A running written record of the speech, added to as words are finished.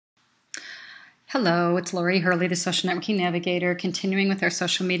Hello, it's Laurie Hurley, the Social Networking Navigator, continuing with our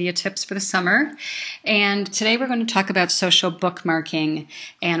social media tips for the summer. And today we're going to talk about social bookmarking.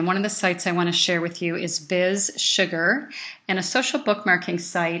 And one of the sites I want to share with you is Biz Sugar. And a social bookmarking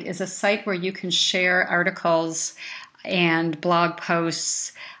site is a site where you can share articles and blog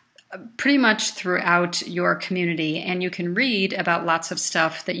posts pretty much throughout your community, and you can read about lots of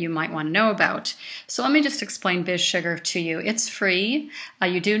stuff that you might want to know about. So let me just explain Biz Sugar to you. It's free.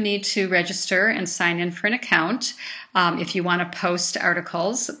 You do need to register and sign in for an account if you want to post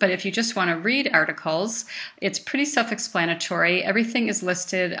articles, but if you just want to read articles, it's pretty self-explanatory. Everything is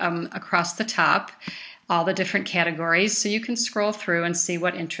listed across the top, all the different categories, so you can scroll through and see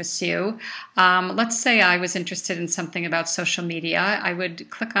what interests you. Let's say I was interested in something about social media. I would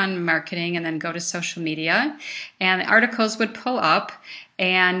click on marketing and then go to social media, and the articles would pull up,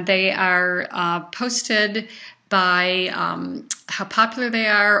 and they are posted by how popular they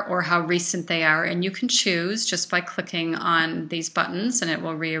are or how recent they are, and you can choose just by clicking on these buttons, and it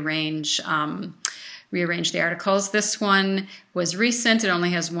will rearrange the articles. This one was recent. It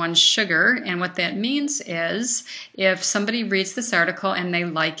only has one sugar, and what that means is if somebody reads this article and they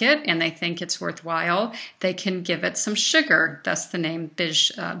like it and they think it's worthwhile, they can give it some sugar. Thus the name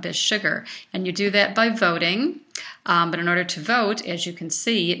Biz Sugar. And you do that by voting. But in order to vote, as you can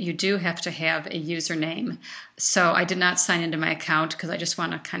see, you do have to have a username. So I did not sign into my account because I just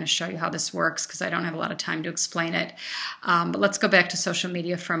want to kind of show you how this works because I don't have a lot of time to explain it. But let's go back to social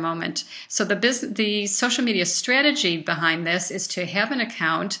media for a moment. So the social media strategy behind this is to have an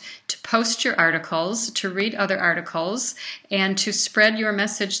account, to post your articles, to read other articles, and to spread your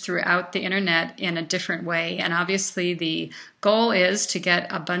message throughout the internet in a different way. And obviously the goal is to get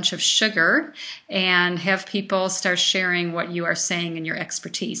a bunch of sugar and have people start sharing what you are saying and your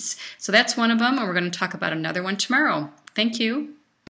expertise. So that's one of them, and we're going to talk about another one tomorrow. Thank you.